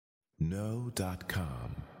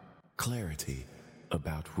Know.com. Clarity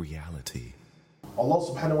about reality. Allah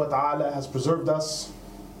subhanahu wa ta'ala has preserved us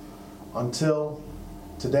until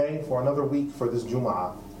today for another week for this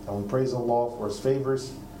Jum'ah. And we praise Allah for His favors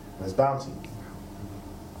and His bounty.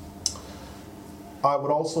 I would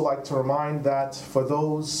also like to remind that for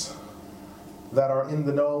those that are in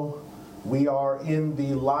the know, we are in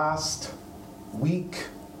the last week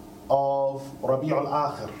of Rabi'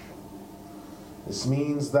 al-Akhir. This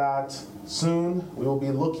means that soon we will be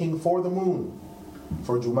looking for the moon,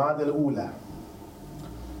 for Jumad al-Ula.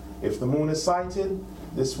 If the moon is sighted,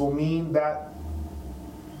 this will mean that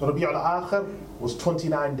Rabi' al-Akhir was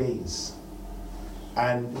 29 days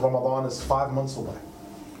and Ramadan is 5 months away.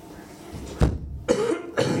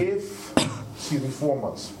 4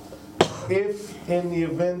 months. If in the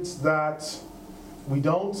event that we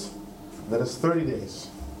don't, then it's 30 days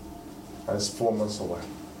and it's 4 months away.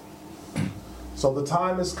 So the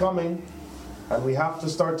time is coming and we have to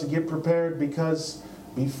start to get prepared, because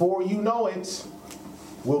before you know it,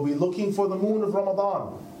 we'll be looking for the moon of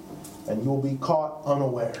Ramadan and you'll be caught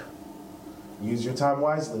unaware. Use your time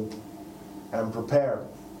wisely and prepare.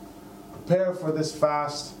 Prepare for this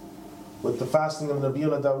fast with the fasting of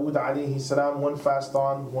Nabiyyuna Dawood alayhi salam, one fast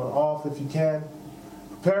on, one off if you can.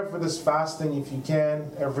 Prepare for this fasting if you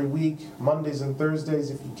can, every week, Mondays and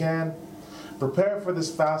Thursdays if you can. Prepare for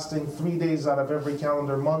this fasting 3 days out of every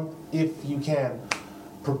calendar month if you can.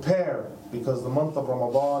 Prepare, because the month of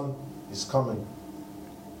Ramadan is coming.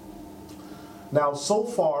 Now, so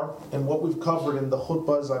far in what we've covered in the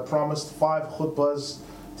khutbahs, I promised 5 khutbahs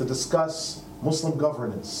to discuss Muslim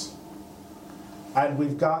governance. And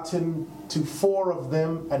we've gotten to 4 of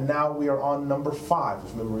them, and now we are on number 5,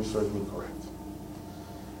 if memory serves me correct.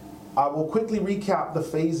 I will quickly recap the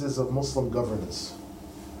phases of Muslim governance.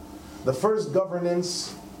 The first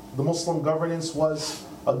governance, the Muslim governance, was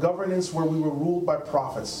a governance where we were ruled by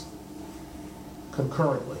prophets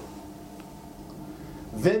concurrently.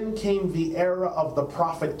 Then came the era of the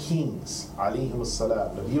prophet kings, alayhim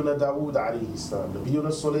as-salam, Nabiyyuna Dawood alayhi salam,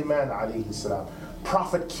 Nabiyyuna Sulaiman alayhi salam,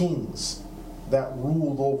 prophet kings that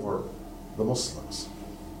ruled over the Muslims.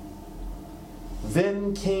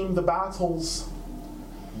 Then came the battles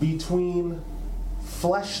between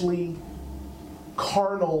fleshly,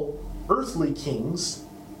 carnal, earthly kings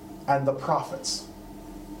and the prophets,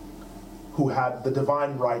 who had the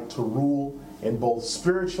divine right to rule in both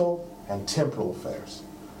spiritual and temporal affairs.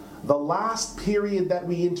 The last period that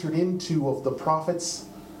we entered into of the prophets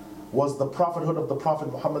was the prophethood of the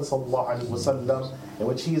Prophet Muhammad sallallahu alaihi wasallam, in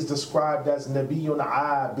which he is described as Nabiyyun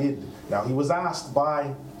Abid. Now, he was asked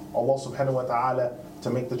by Allah subhanahu wa ta'ala to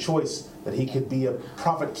make the choice that he could be a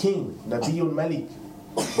prophet king, Nabiyyun Malik,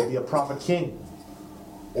 could be a prophet king,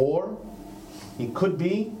 or he could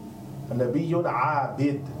be a Nabiyyun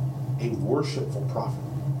Abid, a worshipful prophet.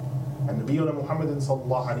 And Nabiyyuna Muhammad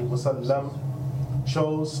sallallahu alaihi wasallam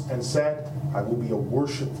chose and said, I will be a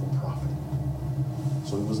worshipful prophet.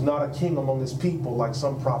 So he was not a king among his people like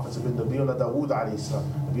some prophets have been, Nabiyyuna Dawood alayhi salam,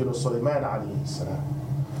 Nabiyyuna Sulaiman alayhi salam.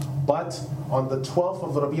 But on the 12th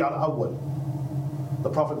of Rabi' al-Awwal, the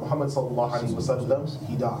Prophet Muhammad sallallahu alaihi wasallam,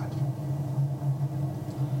 he died.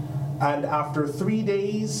 And after 3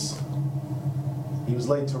 days, he was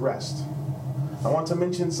laid to rest. I want to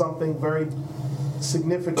mention something very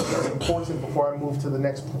significant and important before I move to the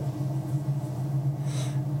next point.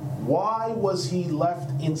 Why was he left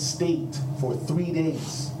in state for 3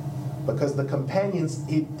 days? Because the companions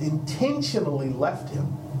intentionally left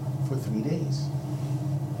him for 3 days.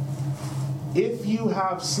 If you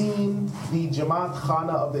have seen the Jamaat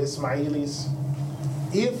Khana of the Ismailis,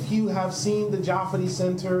 if you have seen the Jaf'ari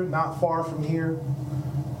Center not far from here,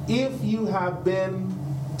 if you have been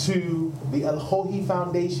to the Al-Khohi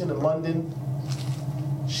Foundation in London,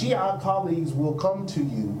 Shia colleagues will come to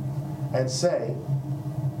you and say,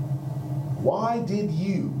 why did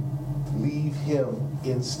you leave him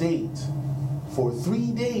in state for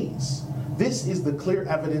 3 days? This is the clear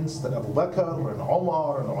evidence that Abu Bakr and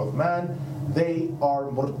Umar and Uthman, they are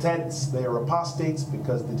murtads, they are apostates,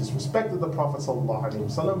 because they disrespected the Prophet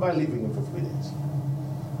ﷺ by leaving him for 3 days.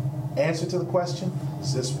 Answer to the question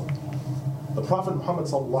is this one. The Prophet Muhammad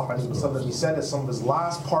ﷺ, he said as some of his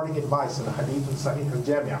last parting advice in the hadith in Sahih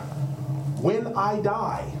al-Jami', when I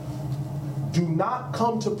die, do not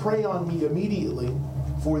come to pray on me immediately,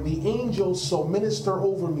 for the angels so minister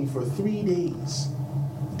over me for 3 days.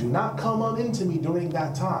 Do not come on into me during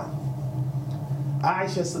that time.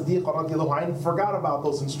 Aisha Siddiqa radiallahu anha forgot about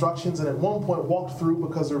those instructions, and at one point walked through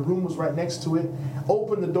because her room was right next to it,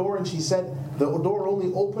 opened the door, and she said the door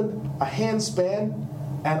only opened a handspan,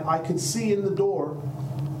 and I could see in the door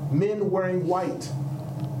men wearing white,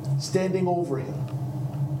 standing over him.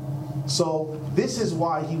 So this is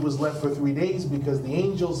why he was left for 3 days, because the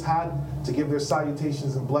angels had to give their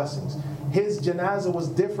salutations and blessings. His janazah was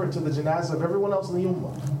different to the janazah of everyone else in the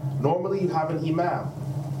ummah. Normally you have an imam,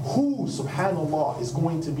 who, subhanAllah, is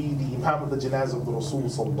going to be the imam of the janazah of the Rasul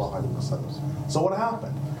sallallahu alaihi wasallam. So what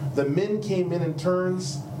happened? The men came in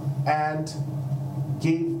turns and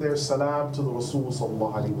gave their salam to the Rasul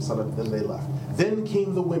sallallahu alaihi wasallam, then they left. Then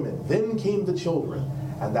came the women, then came the children,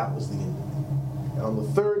 and that was the end of it. And on the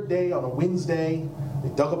third day, on a Wednesday, they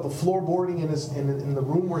dug up the floorboarding in the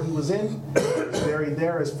room where he was in. He was buried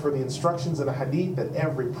there as per the instructions in a hadith that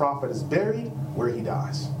every prophet is buried where he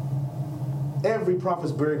dies. Every prophet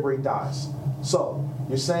is buried where he dies. So,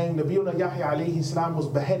 you're saying Nabiuna Yahya alayhi salam was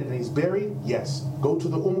beheaded and he's buried? Yes. Go to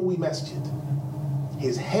the Umawi masjid.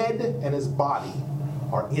 His head and his body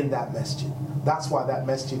are in that masjid. That's why that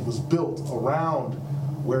masjid was built around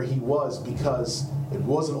where he was, because it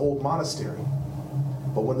was an old monastery.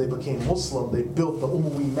 But when they became Muslim, they built the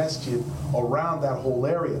Umayyad Masjid around that whole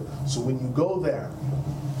area. So when you go there,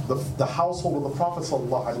 the household of the Prophet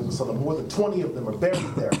ﷺ, more than 20 of them are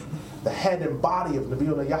buried there. The head and body of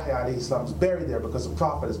Nabiuna Yahya alayhi salam is buried there, because the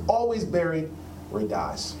Prophet is always buried where he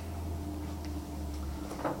dies.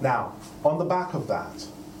 Now, on the back of that,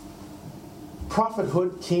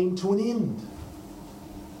 prophethood came to an end.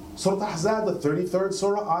 Surah Ahzab, the 33rd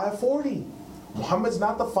Surah, Ayah 40. Muhammad's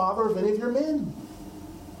not the father of any of your men,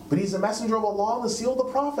 but he's a messenger of Allah and the seal of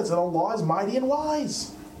the prophets, and Allah is mighty and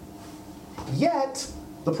wise. Yet,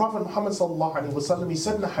 the Prophet Muhammad sallallahu alaihi wasallam, he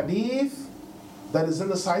said in a hadith that is in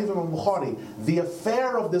the Sahih of Bukhari, the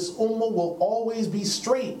affair of this ummah will always be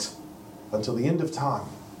straight until the end of time.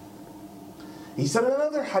 He said in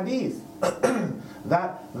another hadith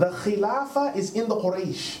that the khilafah is in the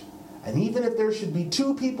Quraysh, and even if there should be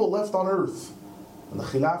 2 people left on earth, and the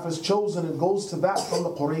khilafah is chosen, it goes to that from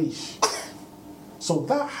the Quraysh. So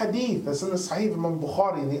that hadith that's in the Sahih of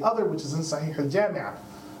Bukhari and the other which is in Sahih al-Jami',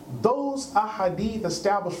 those ahadith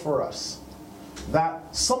establish for us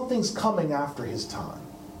that something's coming after his time.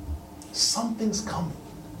 Something's coming.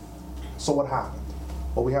 So what happened?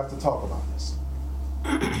 Well, we have to talk about this.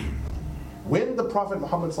 When the Prophet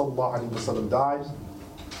Muhammad ﷺ died,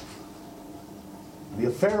 the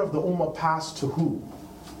affair of the ummah passed to who?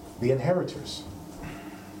 The inheritors.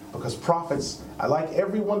 Because prophets, like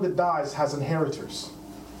everyone that dies, has inheritors.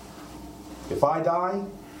 If I die,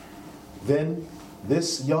 then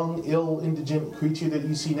this young, ill, indigent creature that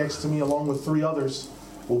you see next to me, along with 3 others,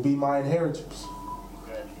 will be my inheritors.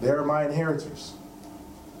 They're my inheritors.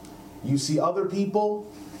 You see other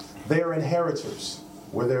people, they're inheritors,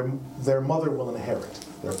 where their mother will inherit,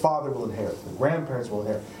 their father will inherit, their grandparents will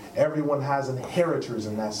inherit. Everyone has inheritors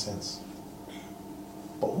in that sense.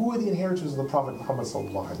 But who are the inheritors of the Prophet Muhammad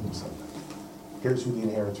sallallahu alaihi wasallam? Here's who the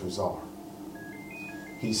inheritors are.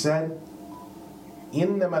 He said,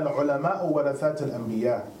 إِنَّمَا الْعُلَمَاءُ وَرَثَاتُ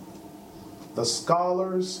الْأَنْبِيَاءِ. The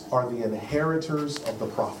scholars are the inheritors of the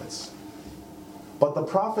prophets. But the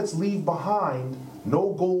prophets leave behind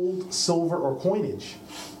no gold, silver, or coinage,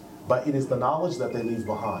 but it is the knowledge that they leave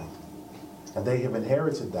behind. And they have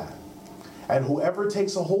inherited that. And whoever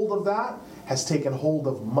takes a hold of that has taken hold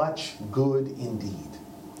of much good indeed.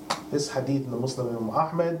 This hadith in the Muslim Imam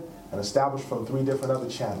Ahmed, and established from 3 different other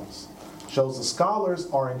channels, shows the scholars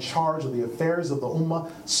are in charge of the affairs of the ummah,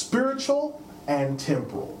 spiritual and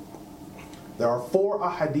temporal. There are 4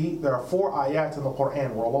 ahadith, there are 4 ayat in the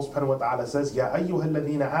Quran where Allah subhanahu wa ta'ala says, Ya ayyuhal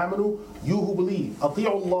ladhina amanu, you who believe, ati'u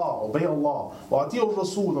Allah, obey Allah, wa ati'u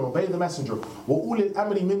Rasul, and obey the messenger, wa ulil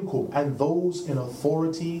amri minkum, and those in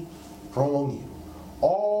authority from among you.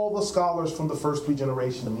 All the scholars from the first 3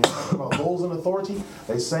 generations, and you're talking about those in authority,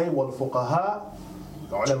 they say, wal fuqaha,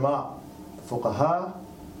 the ulama, fuqaha,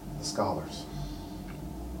 the scholars.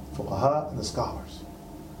 Fuqaha and the scholars.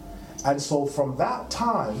 And so from that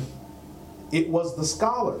time, it was the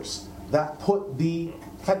scholars that put the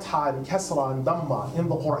fatha and kasra and dhamma in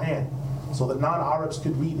the Quran so that non-Arabs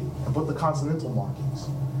could read it, and put the consonantal markings.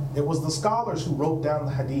 It was the scholars who wrote down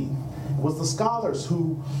the hadith. It was the scholars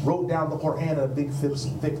who wrote down the Quran in a big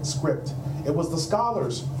thick script. It was the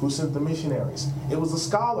scholars who sent the missionaries. It was the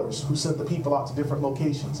scholars who sent the people out to different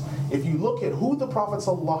locations. If you look at who the Prophet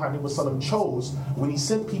ﷺ chose when he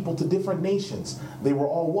sent people to different nations, they were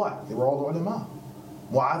all what? They were all the ulama.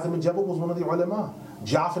 Mu'adh ibn Jabal was one of the ulama.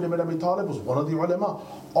 Jaf'ar ibn Abi Talib was one of the ulama.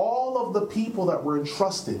 All of the people that were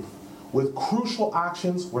entrusted with crucial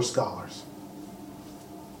actions were scholars.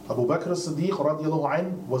 Abu Bakr as-Siddiq radiallahu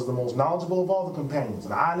anh was the most knowledgeable of all the companions,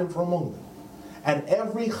 an alim from among them. And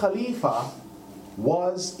every khalifa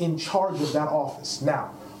was in charge of that office.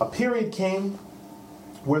 Now, a period came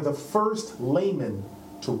where the first layman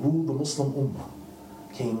to rule the Muslim Ummah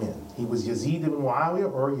came in. He was Yazid ibn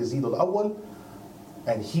Muawiyah, or Yazid al-Awwal,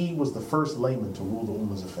 and he was the first layman to rule the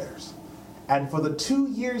Ummah's affairs. And for the 2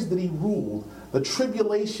 years that he ruled, the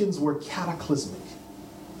tribulations were cataclysmic.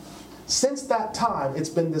 Since that time, it's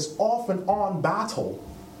been this off and on battle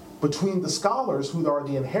between the scholars who are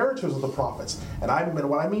the inheritors of the prophets. And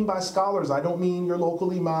what I mean by scholars, I don't mean your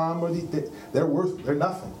local imam, or they're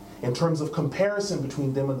nothing in terms of comparison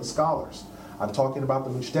between them and the scholars. I'm talking about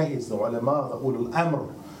the mujtahids, the ulama, the ulul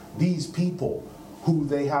amr, these people who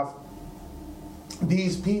they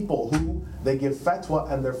give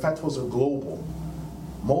fatwa, and their fatwas are global.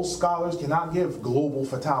 Most scholars cannot give global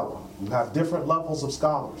fatwa. You have different levels of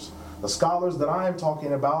scholars. The scholars that I am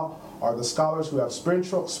talking about are the scholars who have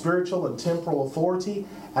spiritual and temporal authority,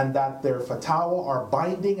 and that their fatwa are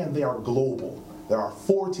binding and they are global. There are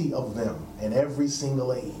 40 of them in every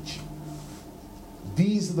single age.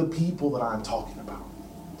 These are the people that I'm talking about.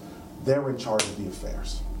 They're in charge of the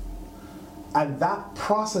affairs. And that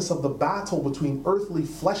process of the battle between earthly,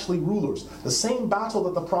 fleshly rulers, the same battle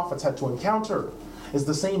that the prophets had to encounter, is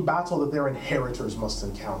the same battle that their inheritors must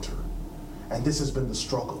encounter. And this has been the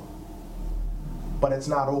struggle. But it's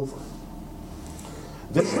not over.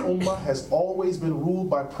 This ummah has always been ruled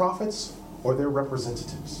by prophets or their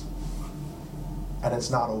representatives. And it's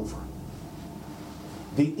not over.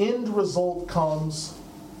 The end result comes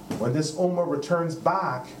when this ummah returns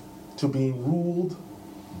back to being ruled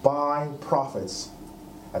by prophets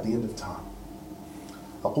at the end of time.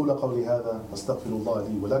 أقول قولي هذا أستغفر الله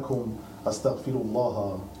لي ولكم أستغفر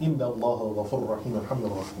الله إن الله غفور رحيم الحمد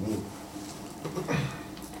الراحمين.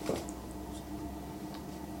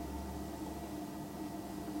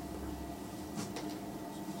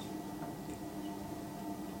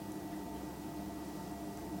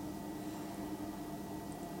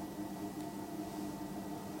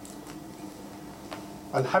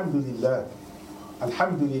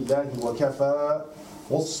 الحمد لله وكفى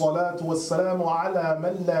والصلاة والسلام على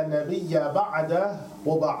من لا نبي بعده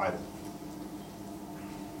وبعد.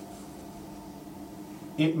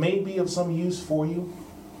 It may be of some use for you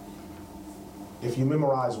if you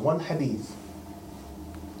memorize one hadith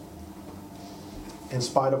in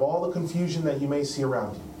spite of all the confusion that you may see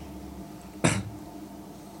around you.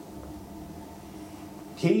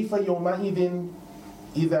 كيف يومئذ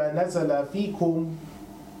إذا نزل فيكم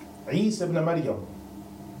عيسى ابن مريم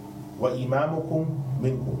وإمامكم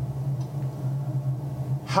منكم.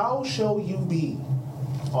 How shall you be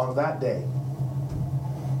on that day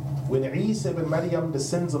when Isa ibn Maryam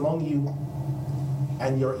descends among you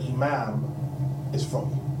and your imam is from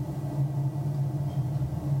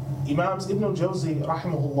you? Imams Ibn al-Jawzi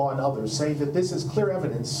rahimahullah and others say that this is clear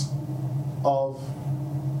evidence of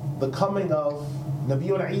the coming of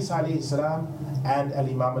Nabiyyuna Isa alayhi salam and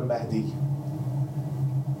al-Imam al-Mahdi.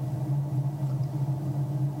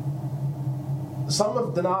 Some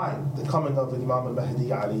have denied the coming of Imam al-Mahdi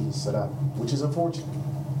alayhi salam, which is unfortunate,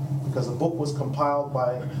 because a book was compiled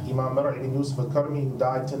by Imam Mar' ibn Yusuf al-Karmi, who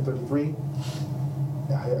died 1033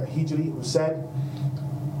 Hijri, who said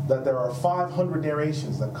that there are 500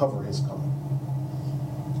 narrations that cover his coming.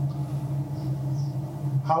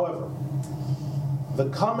 However, the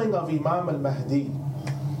coming of Imam al-Mahdi,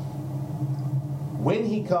 when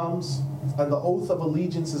he comes and the oath of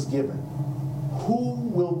allegiance is given, who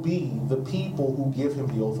will be the people who give him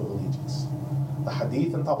the oath of allegiance? The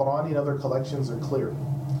Hadith and Tabarani and other collections are clear.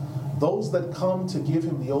 Those that come to give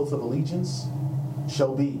him the oath of allegiance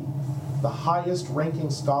shall be the highest ranking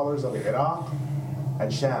scholars of Iraq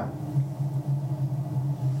and Sham.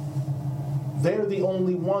 They're the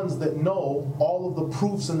only ones that know all of the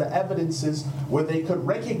proofs and the evidences where they could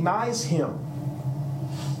recognize him,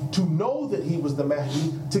 to know that he was the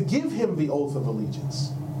Mahdi, to give him the oath of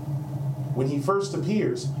allegiance. When he first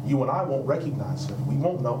appears, you and I won't recognize him. We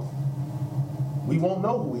won't know. We won't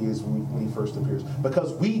know who he is when he first appears,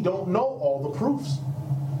 because we don't know all the proofs.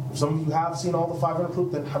 If some of you have seen all the 500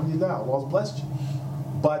 proofs, then alhamdulillah, Allah's blessed you.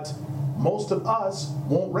 But most of us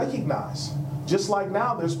won't recognize. Just like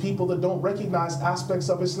now, there's people that don't recognize aspects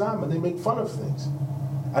of Islam and they make fun of things.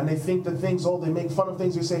 And they think that things, they make fun of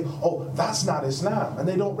things, they say, that's not Islam. And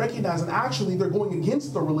they don't recognize, and actually they're going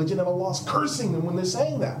against the religion, and Allah's cursing them when they're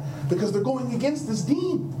saying that, because they're going against this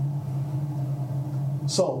deen.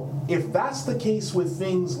 So, if that's the case with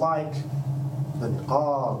things like the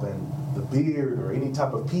niqab and the beard or any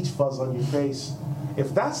type of peach fuzz on your face,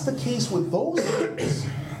 if that's the case with those things,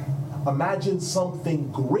 imagine something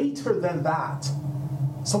greater than that.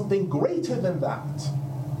 Something greater than that.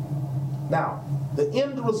 Now, the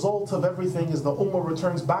end result of everything is the ummah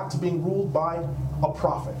returns back to being ruled by a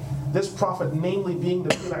prophet. This prophet, namely being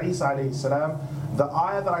Nabiyyuna Isa alayhi salam, The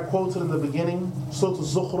ayah that I quoted in the beginning, Surah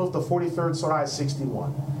Al-Zukhruf, the 43rd surah, is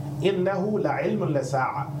 61. إِنَّهُ لَعِلْمٌ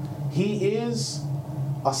لَسَاعَةٍ. He is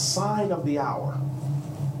a sign of the hour.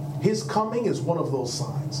 His coming is one of those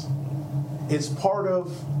signs. It's part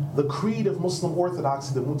of the creed of Muslim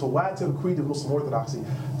orthodoxy, the mutawatir creed of Muslim orthodoxy.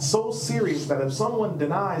 So serious that if someone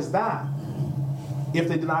denies that, if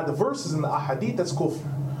they deny the verses in the ahadith, that's kufr.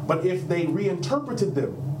 But if they reinterpreted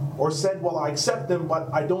them or said, well, I accept them, but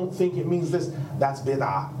I don't think it means this, that's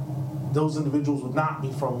bid'ah. Those individuals would not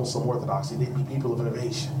be from Muslim orthodoxy. They'd be people of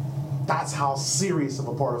innovation. That's how serious of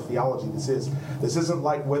a part of theology this is. This isn't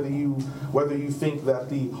like whether you think that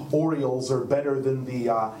the Orioles are better than the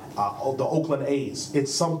Oakland A's.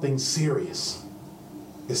 It's something serious.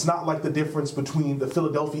 It's not like the difference between the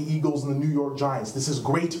Philadelphia Eagles and the New York Giants. This is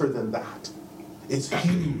greater than that. It's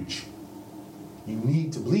huge. You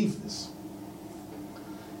need to believe this.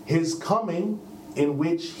 His coming, in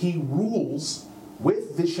which he rules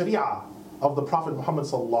with the Sharia of the Prophet Muhammad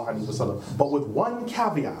sallallahu alaihi wasallam, but with one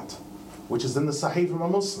caveat, which is in the Sahih from a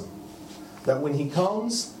Muslim, that when he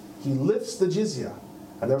comes, he lifts the jizya,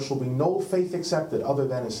 and there shall be no faith accepted other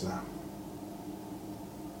than Islam.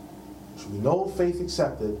 There shall be no faith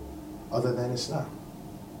accepted other than Islam.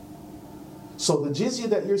 So the jizya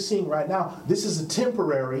that you're seeing right now, this is a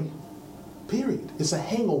temporary period. It's a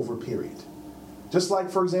hangover period. Just like,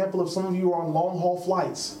 for example, if some of you are on long-haul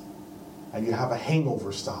flights and you have a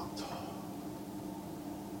hangover stop.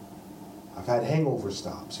 I've had hangover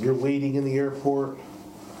stops. You're waiting in the airport,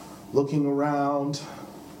 looking around,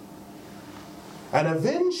 and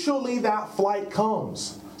eventually that flight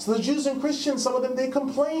comes. So the Jews and Christians, some of them, they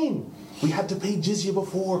complain. We had to pay jizya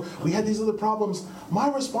before. We had these other problems. My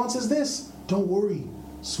response is this: don't worry.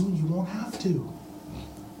 Soon you won't have to.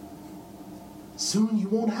 Soon you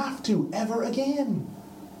won't have to ever again.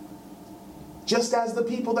 Just as the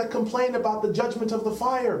people that complain about the judgment of the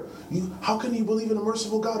fire. How can you believe in a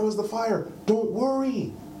merciful God who has the fire? Don't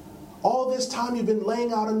worry. All this time you've been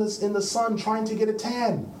laying out in the sun trying to get a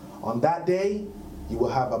tan. On that day, you will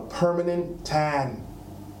have a permanent tan.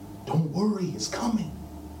 Don't worry, it's coming.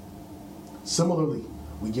 Similarly,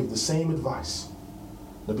 we give the same advice.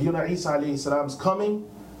 Nabiyyuna Isa alayhi salam's coming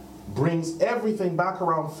brings everything back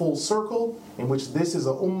around full circle, in which this is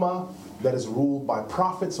a ummah that is ruled by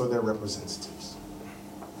prophets or their representatives.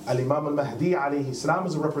 Al-Imam al-Mahdi alayhi salam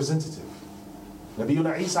is a representative.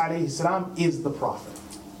 Nabiyyuna Isa alayhi salam is the prophet.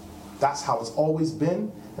 That's how it's always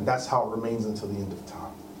been, and that's how it remains until the end of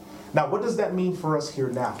time. Now, what does that mean for us here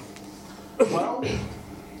now? Well,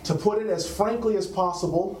 to put it as frankly as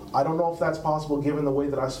possible, I don't know if that's possible given the way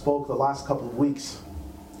that I spoke the last couple of weeks,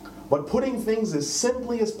 but putting things as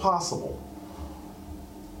simply as possible,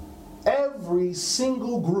 every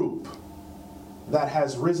single group that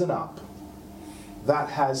has risen up, that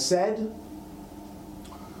has said,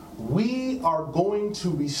 we are going to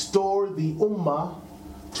restore the ummah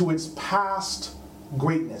to its past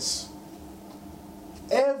greatness.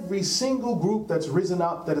 Every single group that's risen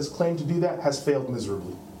up that has claimed to do that has failed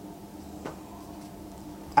miserably.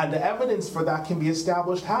 And the evidence for that can be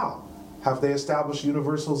established how? Have they established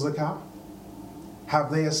universal zakah?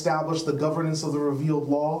 Have they established the governance of the revealed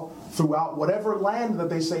law throughout whatever land that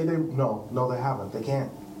they say they... No, they haven't. They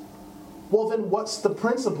can't. Well, then what's the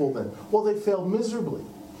principle then? Well, they failed miserably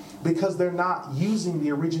because they're not using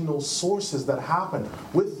the original sources that happened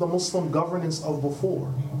with the Muslim governance of before.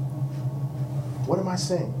 What am I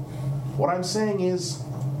saying? What I'm saying is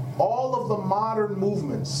all of the modern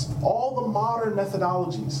movements, all the modern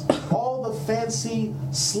methodologies, all the fancy,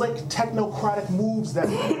 slick, technocratic moves that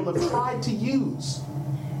people have tried to use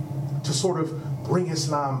to sort of bring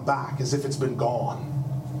Islam back as if it's been gone.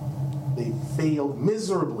 They failed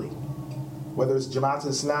miserably. Whether it's Jamaat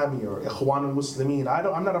Islami or Ikhwan al-Muslimin,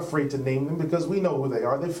 I'm not afraid to name them because we know who they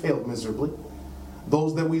are. They failed miserably.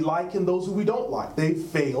 Those that we like and those who we don't like, they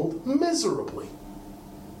failed miserably.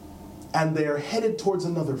 And they're headed towards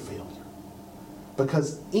another failure.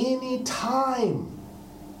 Because any time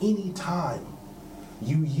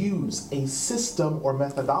you use a system or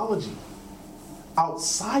methodology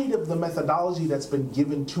outside of the methodology that's been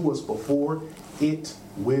given to us before, it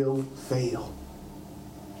will fail.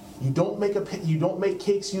 You don't make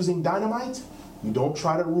cakes using dynamite. You don't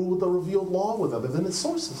try to rule the revealed law with other than its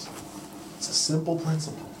sources. It's a simple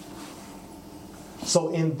principle.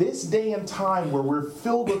 So in this day and time where we're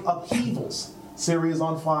filled with upheavals, Syria's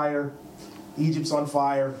on fire, Egypt's on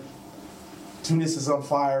fire, Tunis is on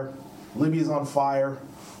fire, Libya's on fire,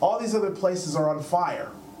 all these other places are on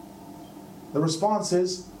fire. The response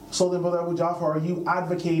is, so then, Brother Abu Jaf'ar, are you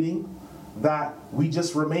advocating that we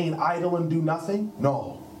just remain idle and do nothing?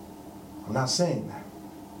 No, I'm not saying that.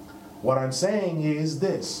 What I'm saying is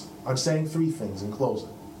this. I'm saying three things in closing.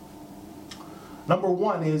 Number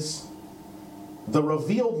one is the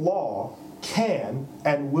revealed law can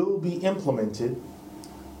and will be implemented,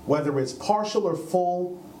 whether it's partial or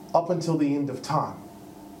full, up until the end of time.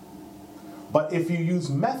 But if you use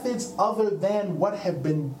methods other than what have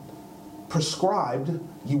been prescribed,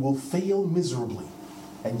 you will fail miserably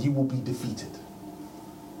and you will be defeated.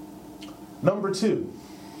 Number two,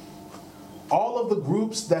 all of the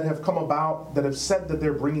groups that have come about that have said that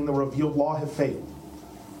they're bringing the revealed law have failed.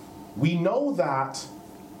 We know that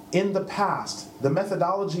in the past, the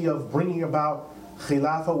methodology of bringing about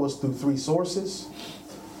Khilafah was through three sources: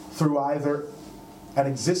 through either an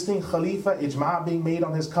existing Khalifa, ijma' being made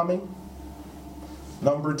on his coming;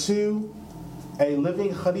 number two, a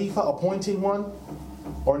living Khalifa appointing one;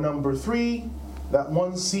 or number three, that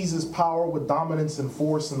one seizes power with dominance and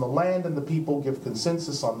force in the land and the people give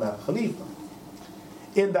consensus on that Khalifa.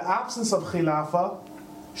 In the absence of Khilafah,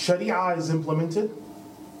 Sharia is implemented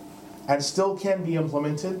and still can be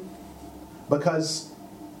implemented, because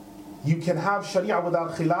you can have Sharia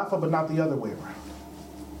without Khilafah but not the other way around.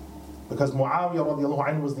 Because Muawiyah radiallahu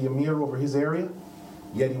anhu was the Emir over his area,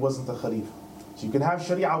 yet he wasn't the Khalifa. So you can have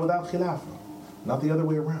Sharia without Khilafah, not the other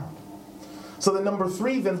way around. So the number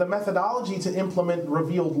three, then, the methodology to implement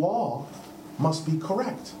revealed law must be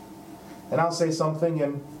correct. And I'll say something,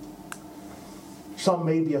 and some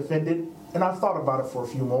may be offended, and I've thought about it for a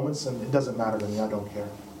few moments, and it doesn't matter to me, I don't care.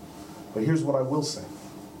 But here's what I will say.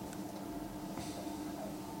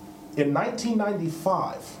 In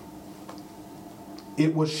 1995,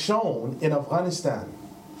 it was shown in Afghanistan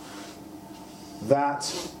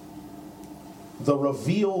that the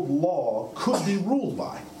revealed law could be ruled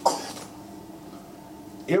by,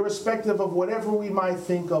 irrespective of whatever we might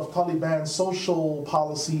think of Taliban social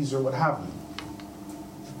policies or what have you.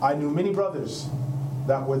 I knew many brothers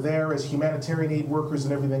that were there as humanitarian aid workers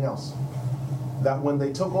and everything else, that when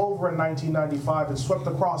they took over in 1995 and swept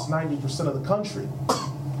across 90% of the country,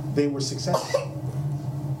 they were successful.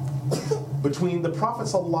 Between the Prophet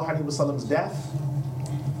ﷺ's death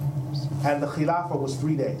and the Khilafah was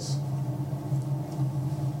 3 days.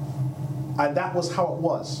 And that was how it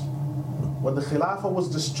was. When the Khilafah was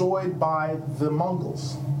destroyed by the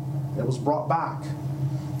Mongols, it was brought back.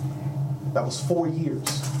 That was 4 years.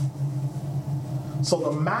 So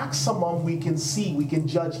the maximum we can see, we can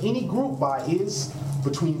judge any group by, is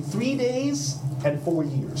between 3 days and 4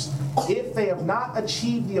 years. If they have not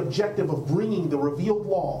achieved the objective of bringing the revealed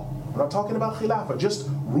law, we're not talking about Khilafah, just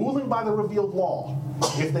ruling by the revealed law.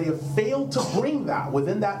 If they have failed to bring that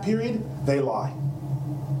within that period, they lie.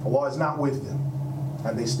 Allah is not with them,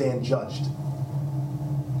 and they stand judged.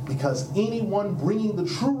 Because anyone bringing the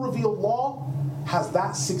true revealed law has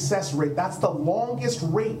that success rate. That's the longest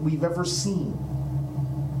rate we've ever seen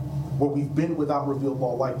where we've been without revealed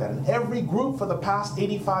law like that. And every group for the past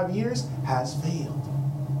 85 years has failed,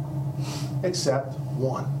 except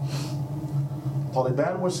one.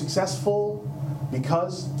 Taliban were successful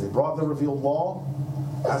because they brought the revealed law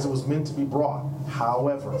as it was meant to be brought.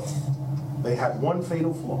 However, they had one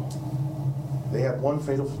fatal flaw. They had one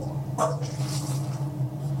fatal flaw.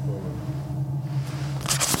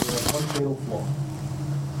 They had one fatal flaw.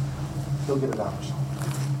 He'll get it out.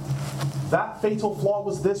 That fatal flaw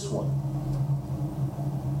was this one.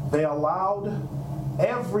 They allowed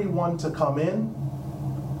everyone to come in,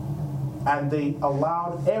 and they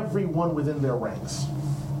allowed everyone within their ranks.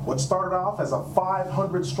 What started off as a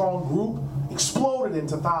 500-strong group exploded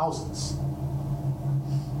into thousands.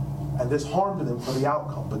 And this harmed them for the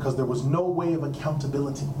outcome because there was no way of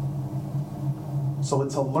accountability. So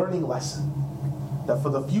it's a learning lesson that for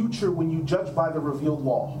the future, when you judge by the revealed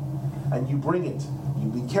law and you bring it, you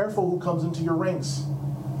be careful who comes into your ranks,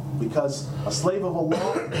 because a slave of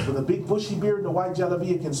Allah with a big bushy beard and a white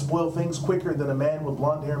jalabiyah can spoil things quicker than a man with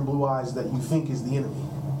blonde hair and blue eyes that you think is the enemy,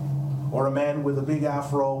 or a man with a big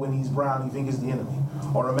afro and he's brown you think is the enemy,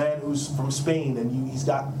 or a man who's from Spain and he's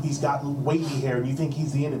got wavy hair and you think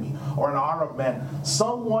he's the enemy, or an Arab man.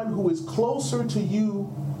 Someone who is closer to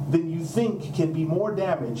you than you think can be more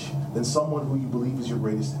damage than someone who you believe is your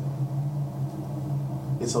greatest enemy.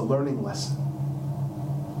 It's a learning lesson.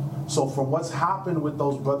 So from what's happened with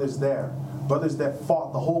those brothers there, brothers that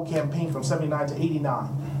fought the whole campaign from 79 to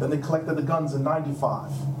 89, then they collected the guns in 95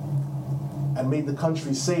 and made the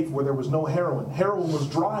country safe where there was no heroin. Heroin was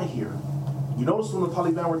dry here. You notice when the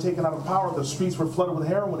Taliban were taken out of power, the streets were flooded with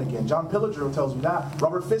heroin again. John Pillager tells you that.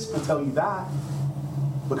 Robert Fisk will tell you that,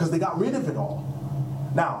 because they got rid of it all.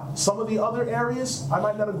 Now, some of the other areas I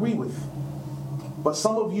might not agree with. But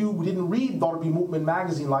some of you didn't read Darbi Mu'min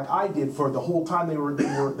magazine like I did for the whole time they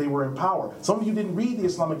were in power. Some of you didn't read the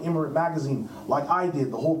Islamic Emirate magazine like I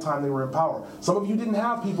did the whole time they were in power. Some of you didn't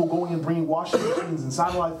have people going and bringing washing machines and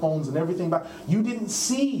satellite phones and everything back. You didn't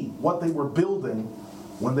see what they were building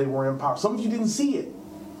when they were in power. Some of you didn't see it.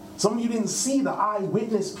 Some of you didn't see the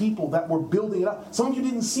eyewitness people that were building it up. Some of you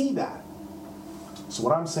didn't see that. So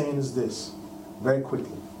what I'm saying is this, very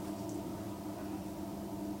quickly.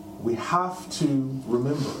 We have to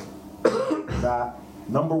remember that,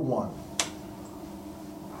 number one,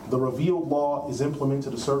 the revealed law is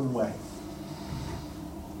implemented a certain way.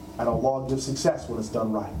 And Allah gives success when it's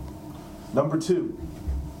done right. Number two,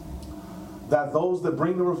 that those that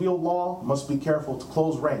bring the revealed law must be careful to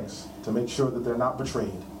close ranks to make sure that they're not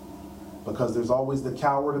betrayed. Because there's always the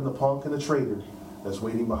coward and the punk and the traitor that's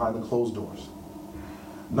waiting behind the closed doors.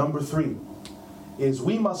 Number three is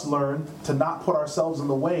we must learn to not put ourselves in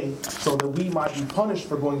the way so that we might be punished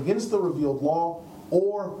for going against the revealed law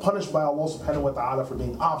or punished by Allah subhanahu wa ta'ala for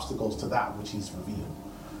being obstacles to that which He's revealed.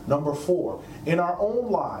 Number four, in our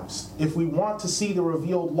own lives, if we want to see the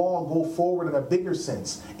revealed law go forward in a bigger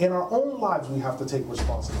sense, in our own lives we have to take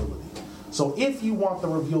responsibility. So if you want the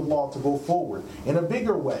revealed law to go forward in a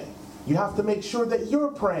bigger way, you have to make sure that you're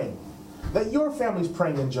praying, that your family's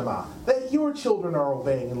praying in Jama'ah, that your children are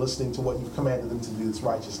obeying and listening to what you've commanded them to do, this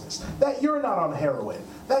righteousness, that you're not on heroin,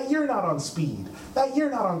 that you're not on speed, that you're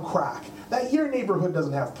not on crack, that your neighborhood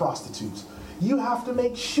doesn't have prostitutes. You have to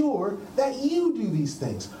make sure that you do these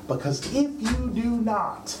things, because if you do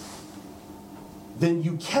not, then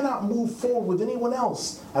you cannot move forward with anyone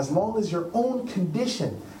else as long as your own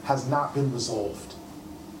condition has not been resolved.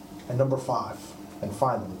 And number five, and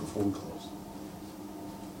finally, before we close,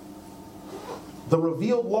 the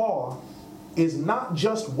revealed law is not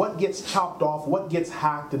just what gets chopped off, what gets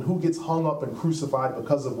hacked, and who gets hung up and crucified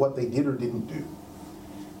because of what they did or didn't do.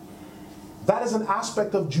 That is an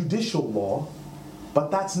aspect of judicial law,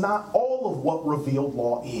 but that's not all of what revealed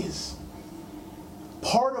law is.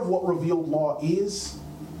 Part of what revealed law is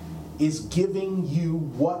giving you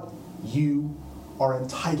what you are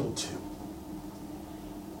entitled to.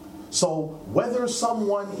 So whether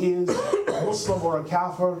someone is a Muslim or a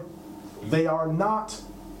kafir, they are not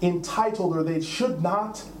entitled, or they should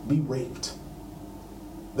not be raped.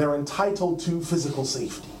 They're entitled to physical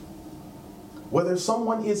safety. Whether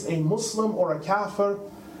someone is a Muslim or a kafir,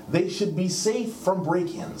 they should be safe from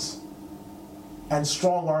break-ins and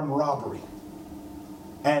strong-arm robbery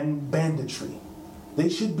and banditry. They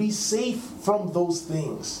should be safe from those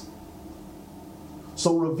things.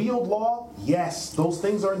 So revealed law, yes, those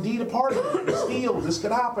things are indeed a part of it. Steal, this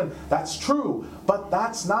could happen. That's true. But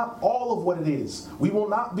that's not all of what it is. We will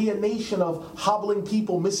not be a nation of hobbling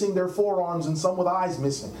people missing their forearms and some with eyes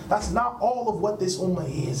missing. That's not all of what this ummah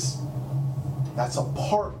is. That's a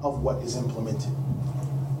part of what is implemented.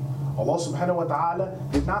 Allah subhanahu wa ta'ala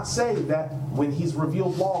did not say that when He's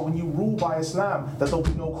revealed law, when you rule by Islam, that there'll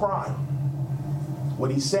be no crime. What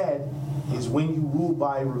He said is when you rule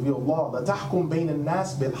by revealed law, لَتَحْكُمْ بَيْنَ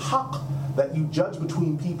النَّاسِ بِالْحَقِّ, that you judge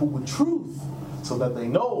between people with truth so that they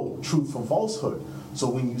know truth from falsehood. So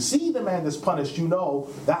when you see the man that's punished, you know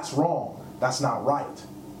that's wrong, that's not right.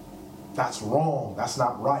 That's wrong, that's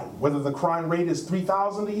not right. Whether the crime rate is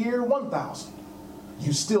 3,000 a year, 1,000,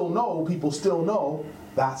 you still know, people still know,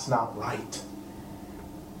 that's not right.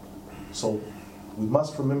 So we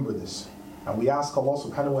must remember this. And we ask Allah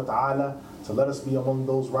subhanahu wa ta'ala to let us be among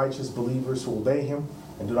those righteous believers who obey Him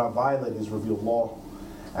and do not violate His revealed law.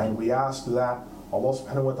 And we ask that Allah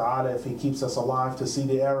subhanahu wa ta'ala, if He keeps us alive to see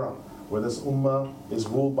the era where this ummah is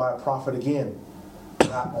ruled by a prophet again,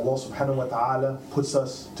 that Allah subhanahu wa ta'ala puts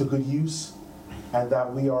us to good use and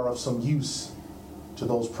that we are of some use to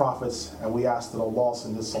those prophets. And we ask that Allah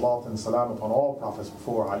send His salat and salam upon all prophets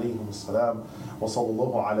before, alayhim salam, wa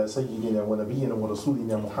sallallahu ala sayyidina wa nabiyyina wa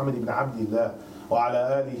rasulina Muhammad ibn Abdillah wa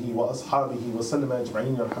ala alihi wa ashabihi wa sallam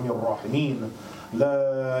ajma'in arhamir rahimin.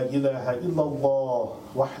 La ilaha illallah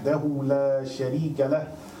wahdahu la sharika lah,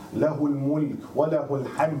 lahul mulk wa lahul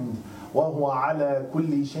hamd wa huwa ala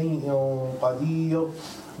kulli shay'in qadir.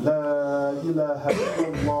 La ilaha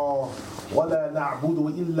illallah wa la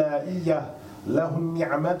na'budu illa iyyah. له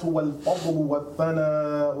النعمة والفضل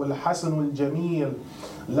والثناء والحسن الجميل.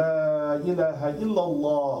 لا إله إلا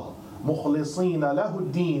الله مخلصين له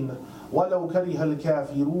الدين ولو كره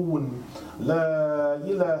الكافرون. لا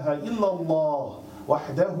إله إلا الله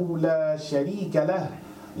وحده لا شريك له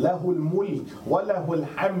له الملك وله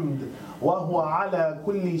الحمد وهو على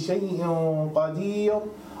كل شيء قدير.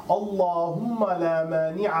 اللهم لا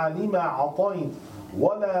مانع لما أعطيت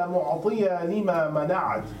ولا معطي لما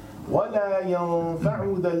منعت ولا ينفع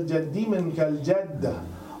ذا الجد منك الجد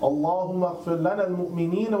اللهم اغفر لنا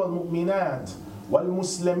المؤمنين والمؤمنات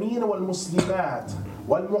والمسلمين والمسلمات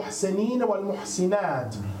والمحسنين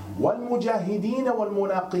والمحسنات والمجاهدين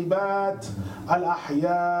والمناقبات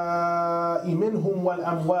الأحياء منهم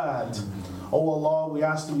والأموات. Oh Allah, we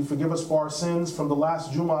ask that you forgive us for our sins from the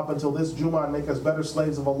last Jummah up until this Jummah and make us better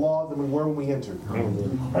slaves of Allah than we were when we entered.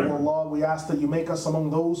 Oh Allah, we ask that you make us among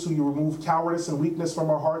those who you remove cowardice and weakness from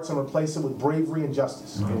our hearts and replace it with bravery and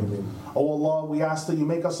justice. Oh Allah, we ask that you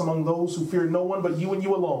make us among those who fear no one but you and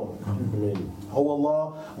you alone. Oh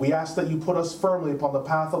Allah, we ask that you put us firmly upon the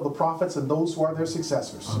path of the prophets and those who are their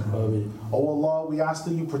successors. Oh Allah, we ask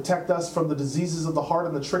that you protect us from the diseases of the heart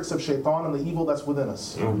and the tricks of shaitan and the evil that's within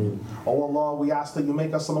us. Oh Allah, we ask that you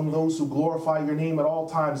make us among those who glorify your name at all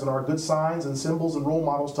times and are good signs and symbols and role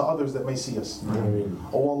models to others that may see us.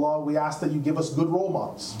 Oh Allah, we ask that you give us good role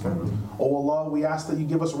models. Oh Allah, we ask that you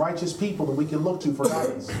give us righteous people that we can look to for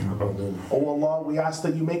guidance. Oh Allah, we ask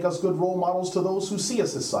that you make us good role models to those who see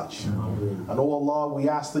us as such. And oh Allah, we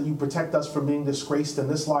ask that you protect us from being disgraced in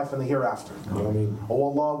this life and the hereafter. Oh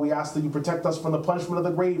Allah, we ask that you protect us from the punishment of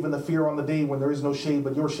the grave and the fear on the day when there is no shade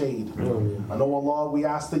but your shade. And oh Allah, we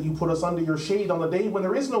ask that you put us under your shade on the day when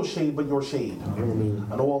there is no shade but your shade.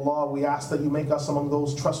 And oh Allah, we ask that you make us among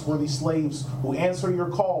those trustworthy slaves who answer your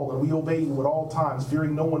call and we obey you at all times,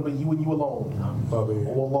 fearing no one but you and you alone.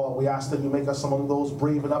 Oh Allah, we ask that you make us among those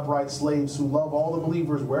brave and upright slaves who love all the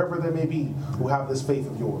believers wherever they may be who have this faith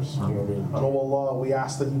of yours. And oh Allah, we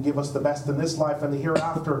ask that you give us the best in this life and the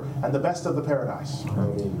hereafter and the best of the paradise.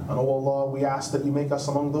 And oh Allah, we ask that you make us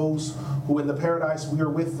among those who in the paradise we are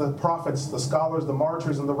with the prophets, the scholars, the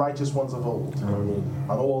martyrs, and the righteous ones of old. And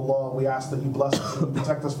oh Allah, we ask that you bless us and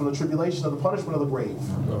protect us from the tribulation of the punishment of the grave.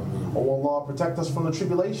 Oh Allah, protect us from the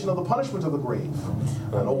tribulation of the punishment of the grave.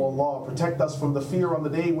 And oh Allah, protect us from the fear on the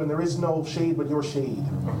day when there is no shade but your shade.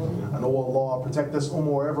 And oh Allah, protect this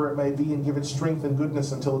ummah wherever it may be and give it strength and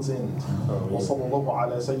goodness until its end. وصلى الله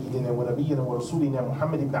على سيدنا ونبينا ورسولنا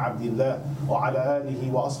محمد بن عبد الله وعلى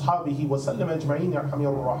آله وأصحابه وسلم أجمعين يا أرحم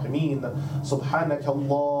الراحمين. سبحانك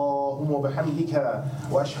اللهم وبحمدك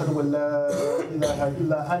وأشهد أن لا إله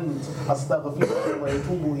إلا أنت أستغفرك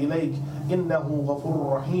وأتوب إليك إنه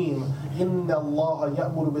غفور رحيم. إن الله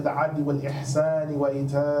يأمر بالعدل والإحسان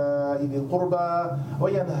وإيتاء ذي القربى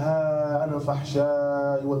وينهى عن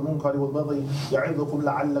الفحشاء والمنكر والبغي يعظكم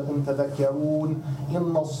لعلكم تذكرون.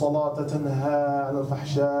 إن الصلاة تنهى عن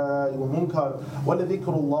الفحشاء والمنكر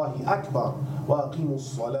ولذكر الله أكبر وأقيموا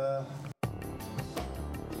الصلاة.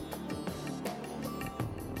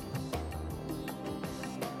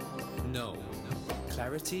 Know.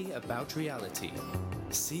 Clarity about reality.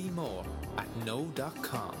 See more at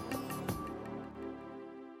know.com.